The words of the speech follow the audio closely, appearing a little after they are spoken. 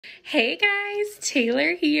Hey guys,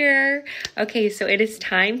 Taylor here. Okay, so it is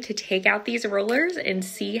time to take out these rollers and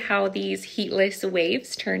see how these heatless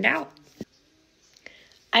waves turned out.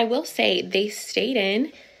 I will say they stayed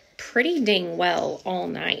in pretty dang well all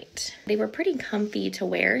night. They were pretty comfy to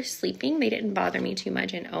wear sleeping. They didn't bother me too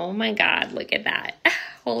much, and oh my god, look at that.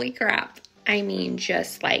 Holy crap. I mean,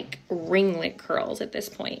 just like ringlet curls at this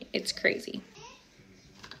point. It's crazy.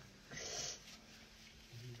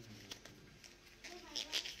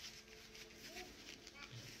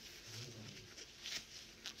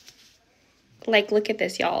 Like, look at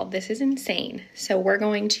this, y'all. This is insane. So we're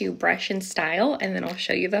going to brush and style, and then I'll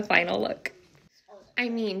show you the final look. I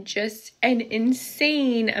mean, just an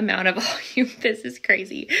insane amount of volume. This is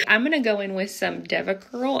crazy. I'm gonna go in with some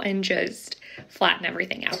DevaCurl and just flatten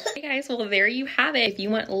everything out. Okay guys, well there you have it. If you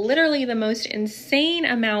want literally the most insane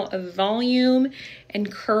amount of volume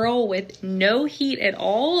and curl with no heat at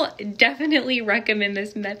all, definitely recommend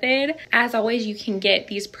this method. As always, you can get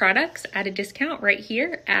these products at a discount right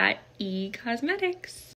here at eCosmetics.